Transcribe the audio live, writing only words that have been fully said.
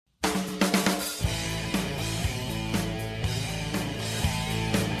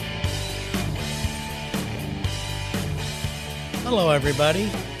Hello,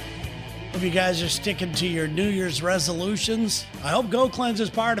 everybody. Hope you guys are sticking to your New Year's resolutions. I hope Go Cleanse is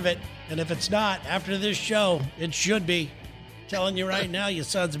part of it. And if it's not, after this show, it should be. Telling you right now, you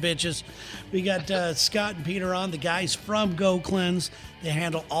sons of bitches. We got Scott and Peter on, the guys from Go Cleanse. They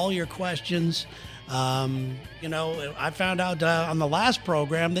handle all your questions. I found out on the last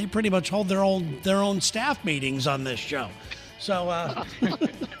program, they pretty much hold their own staff meetings on this show. So,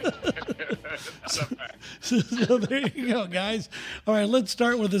 so there you go, guys. All right, let's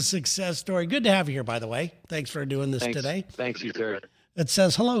start with a success story. Good to have you here, by the way. Thanks for doing this today. Thanks, you, Terry. It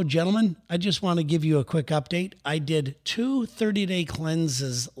says, hello, gentlemen. I just want to give you a quick update. I did 2 30-day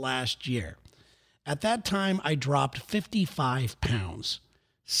cleanses last year. At that time, I dropped 55 pounds.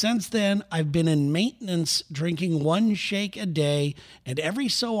 Since then, I've been in maintenance, drinking 1 shake a day, and every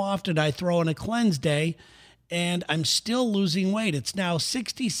so often I throw in a cleanse day, and I'm still losing weight. It's now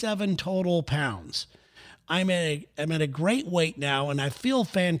 67 total pounds. I'm at a great weight now, and I feel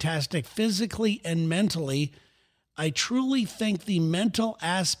fantastic physically and mentally. I truly think the mental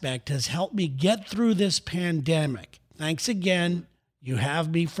aspect has helped me get through this pandemic. Thanks again. You have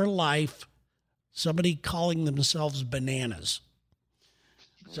me for life. Somebody calling themselves Bananas.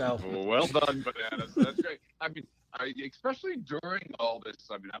 So well done, Bananas. That's great. I mean, especially during all this,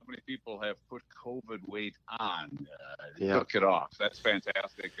 how many people have put COVID weight on, took it off? That's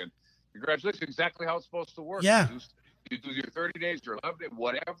fantastic. And congratulations, exactly how it's supposed to work. Yeah. You do your 30 days, your 11 days,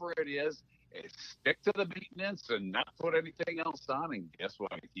 whatever it is, stick to the maintenance and not put anything else on. And guess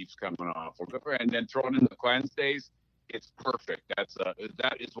what? It keeps coming off. And then throwing in the cleanse days, it's perfect. That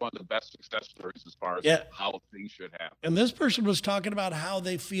is one of the best success stories as far as how things should happen. And this person was talking about how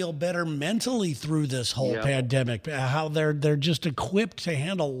they feel better mentally through this whole pandemic, how they're just equipped to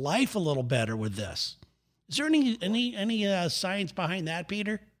handle life a little better with this. Is there any science behind that,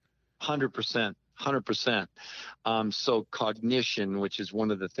 Peter? 100%. 100%. So cognition, which is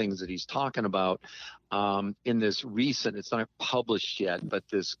one of the things that he's talking about in this recent, it's not published yet, but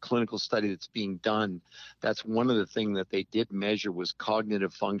this clinical study that's being done, that's one of the things that they did measure was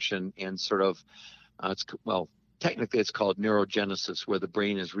cognitive function and sort of, technically it's called neurogenesis, where the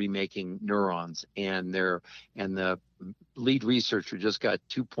brain is remaking neurons, and the lead researcher just got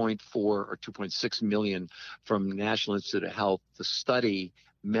 2.4 or 2.6 million from National Institute of Health to study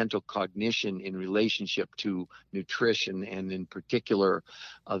mental cognition in relationship to nutrition, and in particular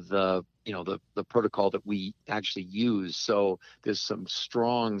the protocol that we actually use. So there's some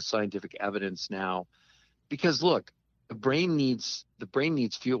strong scientific evidence now, because look, the brain needs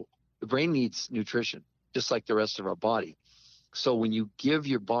fuel. The brain needs nutrition, just like the rest of our body. So when you give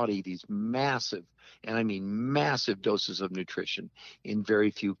your body these massive, and I mean massive doses of nutrition in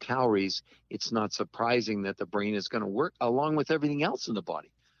very few calories, it's not surprising that the brain is going to work along with everything else in the body.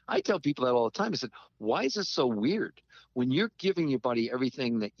 I tell people that all the time. I said, why is it so weird? When you're giving your body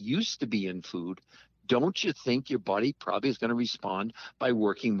everything that used to be in food, don't you think your body probably is going to respond by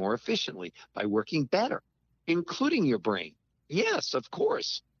working more efficiently, by working better, including your brain? Yes, of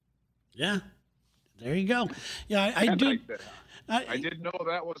course. Yeah. There you go. Yeah, I didn't know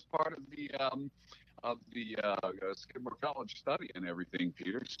that was part of the Skidmore College study and everything,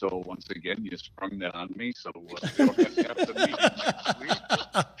 Peter. So once again, you sprung that on me. So we don't have to have the meeting next week.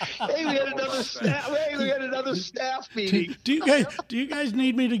 Hey, we had another staff meeting. Do you guys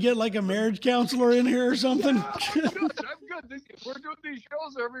need me to get like a marriage counselor in here or something? No, I'm good. If we're doing these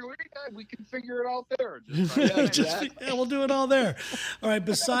shows every week, we can figure it out there. We'll do it all there. All right.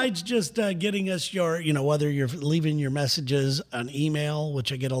 Besides just getting us your, whether you're leaving your messages on email,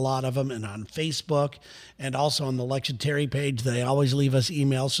 which I get a lot of them, and on Facebook, and also on the Lex and Terry page, they always leave us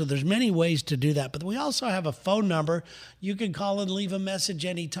emails. So there's many ways to do that. But we also have a phone number. You can call and leave a message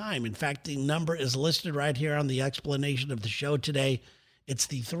anytime. In fact, the number is listed right here on the explanation of the show today. It's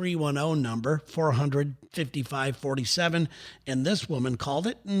the 310 number, 400-5547. And this woman called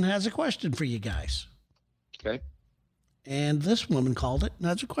it and has a question for you guys. Okay. And this woman called it and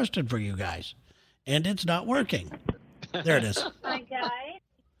has a question for you guys. And it's not working. There it is. Hi, guys.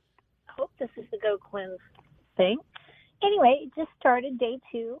 I hope this is the Go Cleanse thing. Anyway, just started day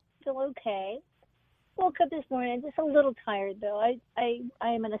 2. Still okay. Woke up this morning, just a little tired, though. I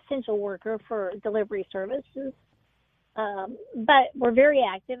am an essential worker for delivery services. But we're very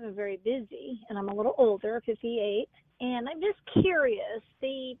active and very busy, and I'm a little older, 58, and I'm just curious.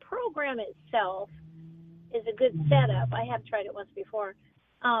 The program itself is a good setup. I have tried it once before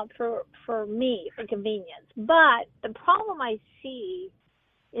for me, for convenience. But the problem I see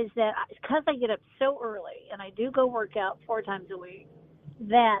is that because I get up so early, and I do go work out 4 times a week,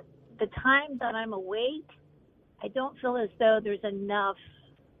 that the time that I'm awake, I don't feel as though there's enough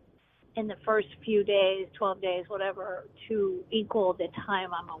in the first few days, 12 days, whatever, to equal the time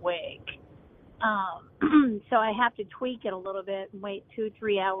I'm awake. So I have to tweak it a little bit and wait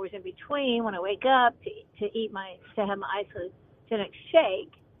 2-3 hours in between when I wake up to have my isogenic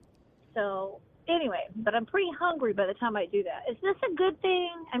shake. So anyway, but I'm pretty hungry by the time I do that. Is this a good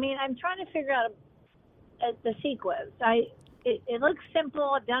thing? I mean, I'm trying to figure out the sequence. It looks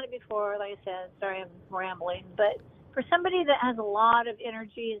simple. I've done it before, like I said. Sorry, I'm rambling. But for somebody that has a lot of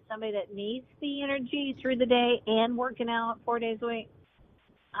energy and somebody that needs the energy through the day and working out 4 days a week,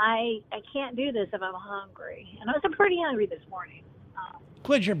 I can't do this if I'm hungry. And I was pretty hungry this morning.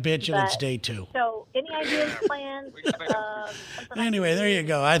 Quit your bitching. It's day 2. So any ideas, plans? Anyway, there you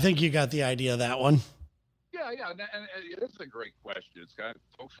go. I think you got the idea of that one. Yeah, and it is a great question. It's kind of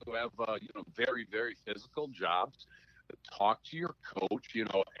folks who have very, very physical jobs. Talk to your coach.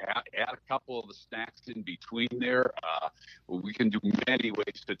 Add a couple of the snacks in between there. We can do many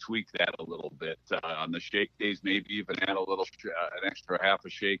ways to tweak that a little bit. On the shake days, maybe even add a little an extra half a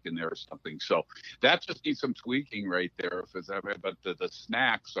shake in there or something. So that just needs some tweaking right there. But the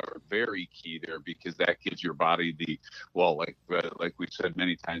snacks are very key there, because that gives your body like we said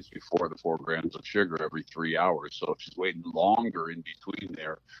many times before, the 4 grams of sugar every 3 hours. So if she's waiting longer in between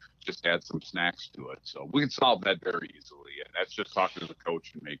there, just add some snacks to it. So we can solve that very easily. And that's just talking to the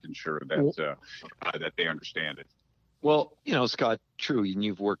coach and making sure that that they understand it. Well, Scott, true, and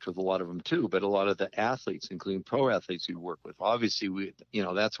you've worked with a lot of them too, but a lot of the athletes, including pro athletes you work with, obviously,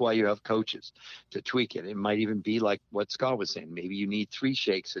 that's why you have coaches to tweak it. It might even be like what Scott was saying. Maybe you need 3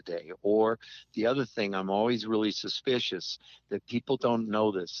 shakes a day. Or the other thing, I'm always really suspicious that people don't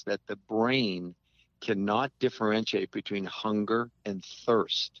know this, that the brain cannot differentiate between hunger and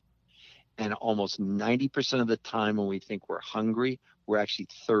thirst. And almost 90% of the time when we think we're hungry, we're actually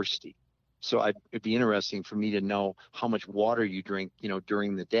thirsty. So it'd be interesting for me to know how much water you drink,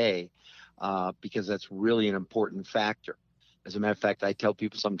 during the day, because that's really an important factor. As a matter of fact, I tell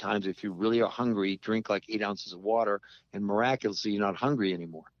people sometimes, if you really are hungry, drink like 8 ounces of water, and miraculously you're not hungry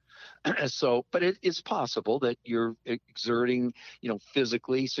anymore. So, but it is possible that you're exerting,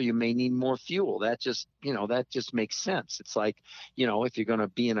 physically, so you may need more fuel. That just makes sense. It's like, if you're going to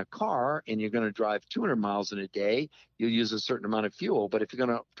be in a car and you're going to drive 200 miles in a day, you'll use a certain amount of fuel. But if you're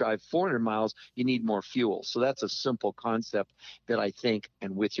going to drive 400 miles, you need more fuel. So that's a simple concept that I think,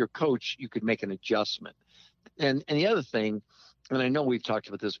 and with your coach, you could make an adjustment. And the other thing, and I know we've talked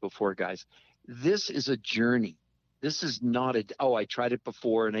about this before, guys, this is a journey. This is not I tried it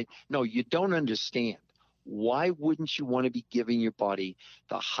before. No, you don't understand. Why wouldn't you want to be giving your body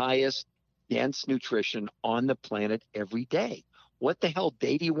the highest dense nutrition on the planet every day? What the hell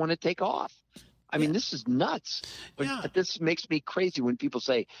day do you want to take off? I mean, this is nuts. But this makes me crazy when people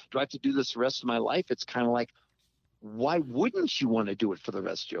say, do I have to do this the rest of my life? It's kind of like, why wouldn't you want to do it for the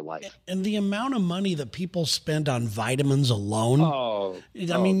rest of your life? And the amount of money that people spend on vitamins alone.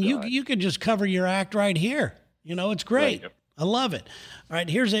 You could just cover your act right here. It's great. Right. I love it. All right,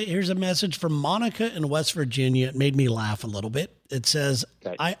 here's a message from Monica in West Virginia. It made me laugh a little bit. It says,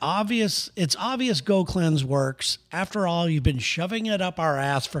 okay. It's obvious Go Cleanse works. After all, you've been shoving it up our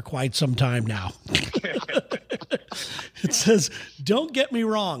ass for quite some time now. It says, don't get me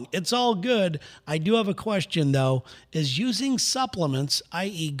wrong. It's all good. I do have a question, though. Is using supplements,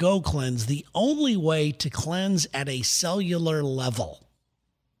 i.e. Go Cleanse, the only way to cleanse at a cellular level?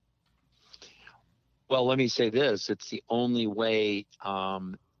 Well, let me say this. It's the only way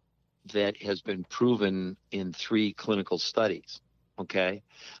that has been proven in 3 clinical studies. Okay.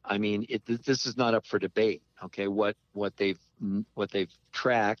 I mean, this is not up for debate. Okay. What they've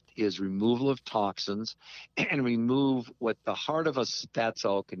tracked is removal of toxins and remove what the heart of a fat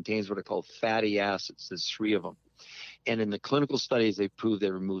cell contains, what are called fatty acids. There's 3 of them. And in the clinical studies, they proved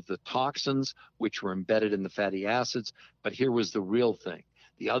they removed the toxins, which were embedded in the fatty acids. But here was the real thing.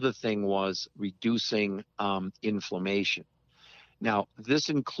 The other thing was reducing inflammation. Now, this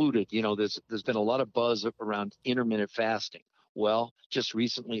included, there's been a lot of buzz around intermittent fasting. Well, just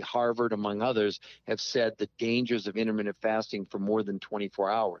recently, Harvard, among others, have said the dangers of intermittent fasting for more than 24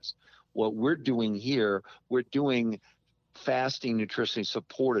 hours. What we're doing here, we're doing fasting nutritionally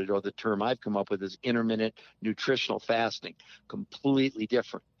supported, or the term I've come up with is intermittent nutritional fasting, completely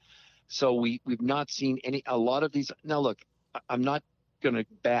different. So we've not seen a lot of these. Now, look, I'm not going to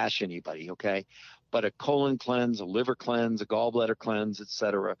bash anybody, okay? But a colon cleanse, a liver cleanse, a gallbladder cleanse,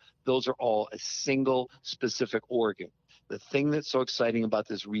 etc., those are all a single specific organ. The thing that's so exciting about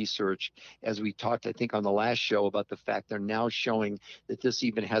this research, as we talked, I think, on the last show about the fact they're now showing that this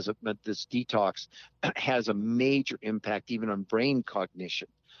even has this detox has a major impact even on brain cognition.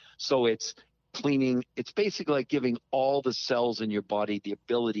 So it's cleaning. It's basically like giving all the cells in your body the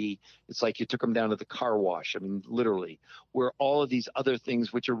ability. It's like you took them down to the car wash. I mean, literally, where all of these other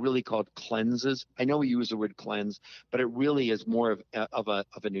things, which are really called cleanses. I know we use the word cleanse, but it really is more of a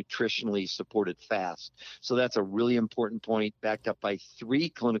nutritionally supported fast. So that's a really important point, backed up by 3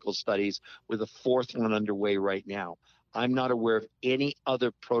 clinical studies with a 4th one underway right now. I'm not aware of any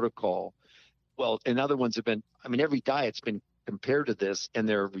other protocol. Well, and other ones have been, I mean, every diet's been compared to this, and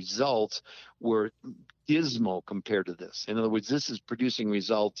their results were dismal compared to this. In other words, this is producing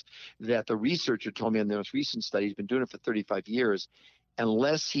results that the researcher told me in the most recent study, he's been doing it for 35 years.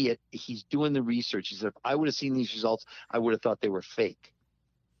 Unless he's doing the research, he said, if I would have seen these results, I would have thought they were fake,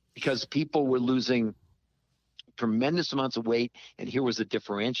 because people were losing tremendous amounts of weight. And here was a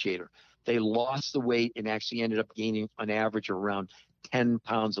differentiator. They lost the weight and actually ended up gaining on average around 10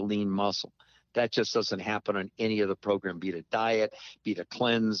 pounds of lean muscle. That just doesn't happen on any other program, be it a diet, be it a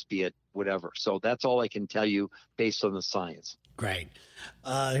cleanse, be it whatever. So that's all I can tell you based on the science. Great.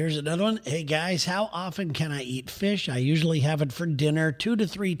 Here's another one. Hey, guys, how often can I eat fish? I usually have it for dinner 2 to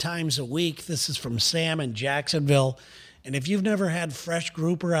 3 times a week. This is from Sam in Jacksonville. And if you've never had fresh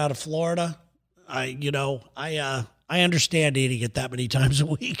grouper out of Florida, I understand eating it that many times a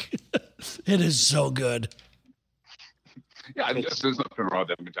week. It is so good. Yeah, I guess there's nothing wrong with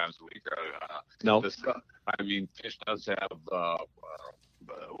that many times a week. No. I mean, fish does have,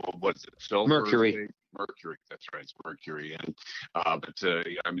 what's it? Silver? Mercury. Mercury, that's right, it's mercury. And I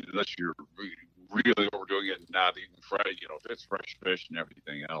mean, unless you're really overdoing it and not eating fresh, if it's fresh fish and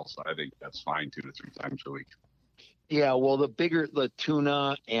everything else, I think that's fine 2 to 3 times a week. Yeah, well, the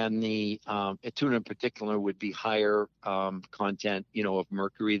tuna and the tuna in particular would be higher content, of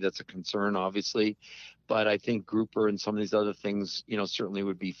mercury. That's a concern, obviously. But I think grouper and some of these other things, certainly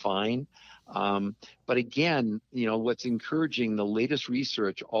would be fine. But again, what's encouraging, the latest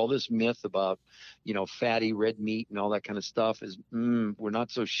research, all this myth about, fatty red meat and all that kind of stuff is, we're not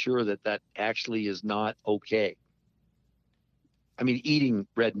so sure that actually is not okay. I mean, eating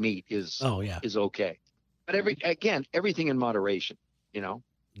red meat is okay. But everything in moderation,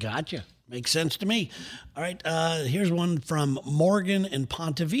 Gotcha. Makes sense to me. All right. Here's one from Morgan in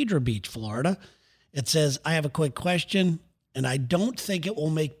Ponte Vedra Beach, Florida. It says, I have a quick question, and I don't think it will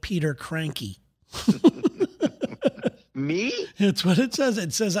make Peter cranky. Me? That's what it says.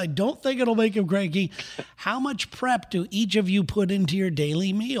 It says, I don't think it'll make him cranky. How much prep do each of you put into your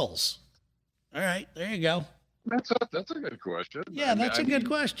daily meals? All right. There you go. That's a good question. Yeah, that's a good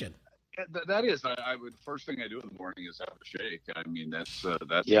question. That is. I would. First thing I do in the morning is have a shake. I mean, that's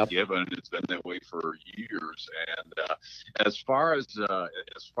Yep. a given. It's been that way for years. And as far as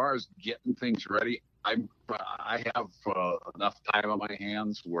getting things ready, I have enough time on my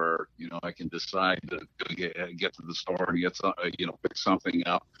hands where I can decide to get to the store and get some, pick something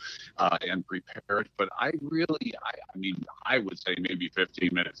up and prepare it. But I mean, I would say maybe 15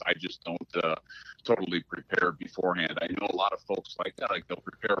 minutes. I just don't totally prepare beforehand. I know a lot of folks like that, like they'll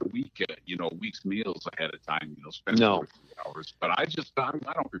prepare a week's meals ahead of time. Spend 2 or 3 hours. But I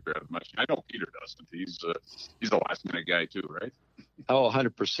don't prepare as much. I know Peter doesn't. He's a last minute guy too, right? Oh,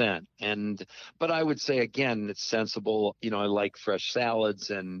 100%. But I would say, again, it's sensible. I like fresh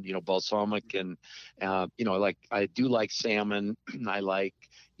salads and, balsamic and, I do like salmon. I like,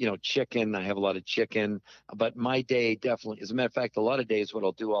 chicken. I have a lot of chicken, but my day definitely, as a matter of fact, a lot of days what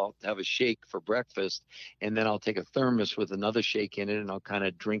I'll do, I'll have a shake for breakfast, and then I'll take a thermos with another shake in it, and I'll kind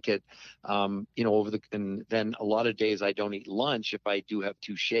of drink it, and then a lot of days I don't eat lunch if I do have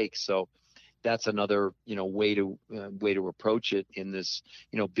 2 shakes. So that's another, way to approach it in this,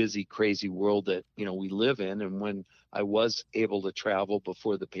 busy, crazy world that, we live in. And when I was able to travel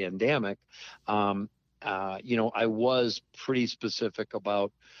before the pandemic, I was pretty specific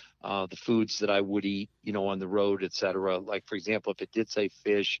about the foods that I would eat, on the road, et cetera. Like, for example, if it did say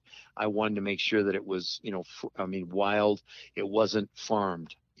fish, I wanted to make sure that it was, wild. It wasn't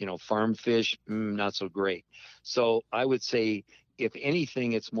farmed. Farm fish, not so great. So I would say, if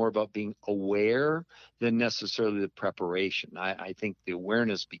anything, it's more about being aware than necessarily the preparation. I think the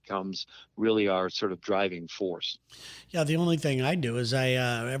awareness becomes really our sort of driving force. Yeah, the only thing I do is I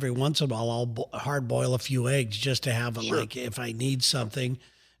every once in a while I'll hard boil a few eggs just to have like if I need something.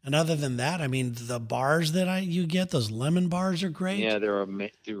 And other than that, I mean, the bars that you get, those lemon bars are great. Yeah, they're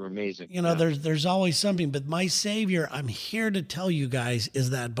amazing. There's always something. But my savior, I'm here to tell you guys, is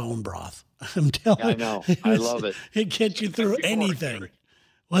that bone broth. I'm telling you. I know. I love it. It gets you through anything.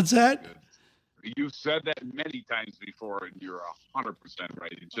 What's that? You've said that many times before, and you're 100%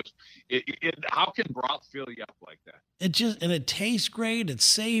 right. It just, how can broth fill you up like that? And it tastes great. It's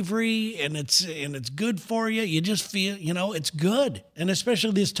savory, and it's good for you. You just feel, it's good, and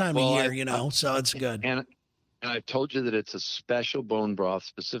especially this time of year, so it's good. And I've told you that it's a special bone broth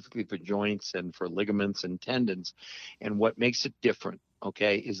specifically for joints and for ligaments and tendons. And what makes it different,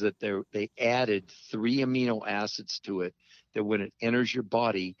 okay, is that they added 3 amino acids to it that when it enters your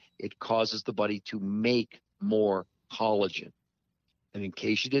body, it causes the body to make more collagen. And in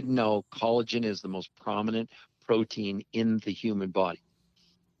case you didn't know, collagen is the most prominent protein in the human body.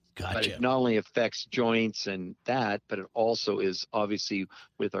 Gotcha. But it not only affects joints and that, but it also is obviously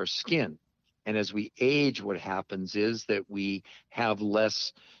with our skin. And as we age, what happens is that we have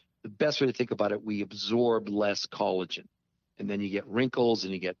less, the best way to think about it, we absorb less collagen. And then you get wrinkles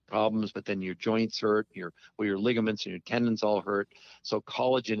and you get problems, but then your joints hurt, your ligaments and your tendons all hurt. So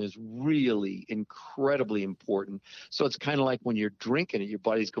collagen is really incredibly important. So it's kind of like when you're drinking it, your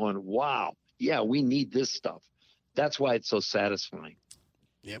body's going, wow, yeah, we need this stuff. That's why it's so satisfying.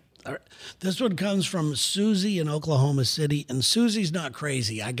 Yep. All right. This one comes from Susie in Oklahoma City, and Susie's not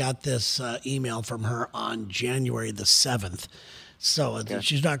crazy. I got this email from her on January the 7th. So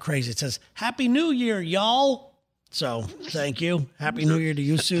she's not crazy. It says, Happy New Year, y'all. So thank you. Happy New Year to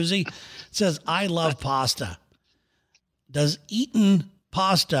you, Susie. It says, I love pasta. Does eating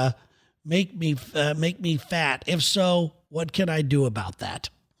pasta make me fat? If so, what can I do about that?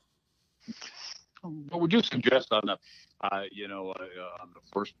 Well, would you suggest on the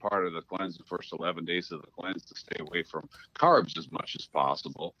first part of the cleanse, the first 11 days of the cleanse, to stay away from carbs as much as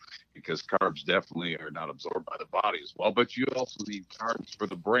possible, because carbs definitely are not absorbed by the body as well. But you also need carbs for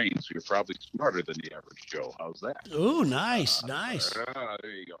the brain, so you're probably smarter than the average Joe. How's that? Ooh, nice. There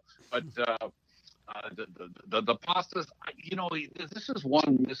you go. But the pastas, this is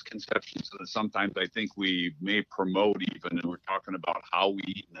one misconception that sometimes I think we may promote even, and we're talking about how we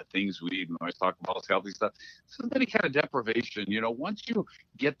eat and the things we eat, and always talk about healthy stuff. So any kind of deprivation, once you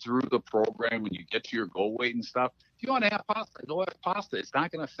get through the program, when you get to your goal weight and stuff, if you want to have pasta, go have pasta. It's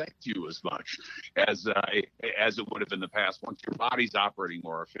not going to affect you as much as it would have in the past once your body's operating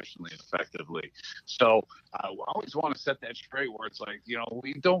more efficiently and effectively. So we always want to set that straight where it's like,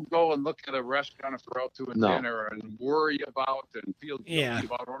 we don't go and look at a restaurant and throw out to a dinner and worry about and feel guilty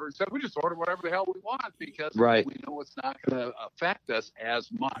about ordering. So we just order whatever the hell we want because we know it's not going to affect us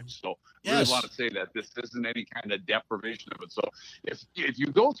as much. So I really want to say that this isn't any kind of deprivation of it. So if you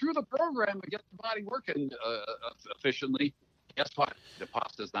go through the program and get the body working efficiently, guess what? The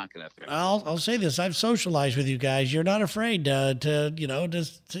pasta is not going to affect. I'll say this: I've socialized with you guys. You're not afraid to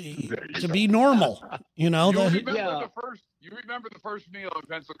be normal. You remember the first meal in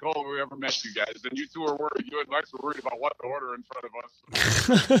Pensacola we ever met you guys, and you two were worried. You and Lex were worried about what to order in front of us.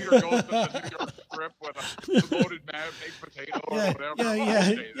 Peter goes to the New York strip with a loaded baked potato or whatever.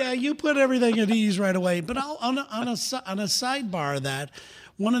 Yeah. You put everything at ease right away. But on a sidebar of that.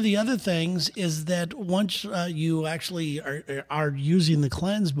 One of the other things is that once you actually are using the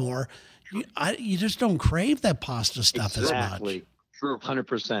cleanse more, you just don't crave that pasta stuff as much. True,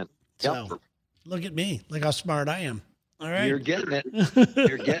 100%. So, look at me, like how smart I am. All right, you're getting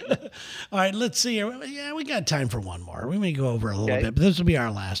it. All right, let's see. Yeah, we got time for one more. We may go over a little bit, but this will be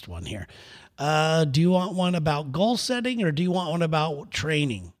our last one here. Do you want one about goal setting, or do you want one about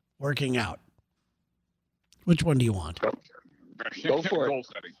training, working out? Which one do you want? Go for it. Goal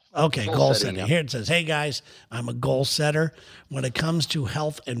setting. Okay, goal setting. Yeah. Here it says, hey guys, I'm a goal setter. When it comes to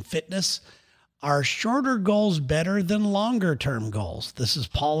health and fitness, are shorter goals better than longer term goals? This is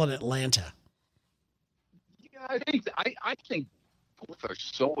Paul in Atlanta. Yeah, I think both are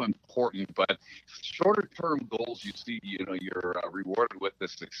so important, but shorter term goals, you see, you're rewarded with the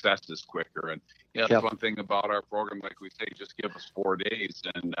success is quicker. And that's one thing about our program. Like we say, just give us 4 days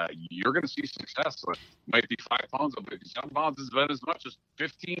and you're going to see success. So it might be 5 pounds, but 7 pounds has been as much as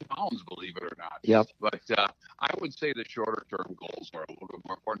 15 pounds, believe it or not. Yep. But I would say the shorter term goals are a little bit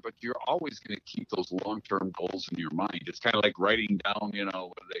more important, but you're always going to keep those long term goals in your mind. It's kind of like writing down,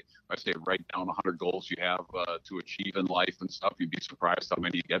 I say write down 100 goals you have to achieve in life and stuff. You'd be surprised how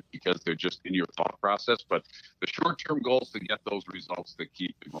many you get because they're just in your thought process. But the short-term goals to get those results that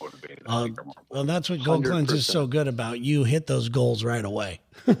keep you motivated, I think are more important. Well, that's what Goal Cleanse is so good about. You hit those goals right away.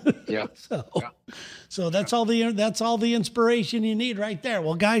 Yeah. So that's all the inspiration you need right there.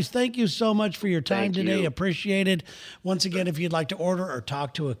 Well, guys, thank you so much for your time today. Appreciate it. Once again, if you'd like to order or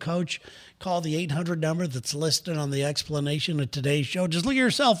talk to a coach, call the 800 number that's listed on the explanation of today's show. Just look at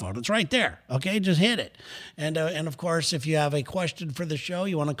your cell phone. It's right there. Okay, just hit it. And of course, if you have a question for the show,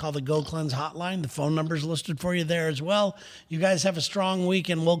 you want to call the Go Cleanse hotline. The phone number's listed for you there as well. You guys have a strong week,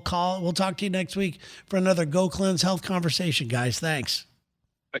 and we'll talk to you next week for another Go Cleanse health conversation, guys. Thanks.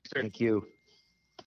 Thanks, sir. Thank you.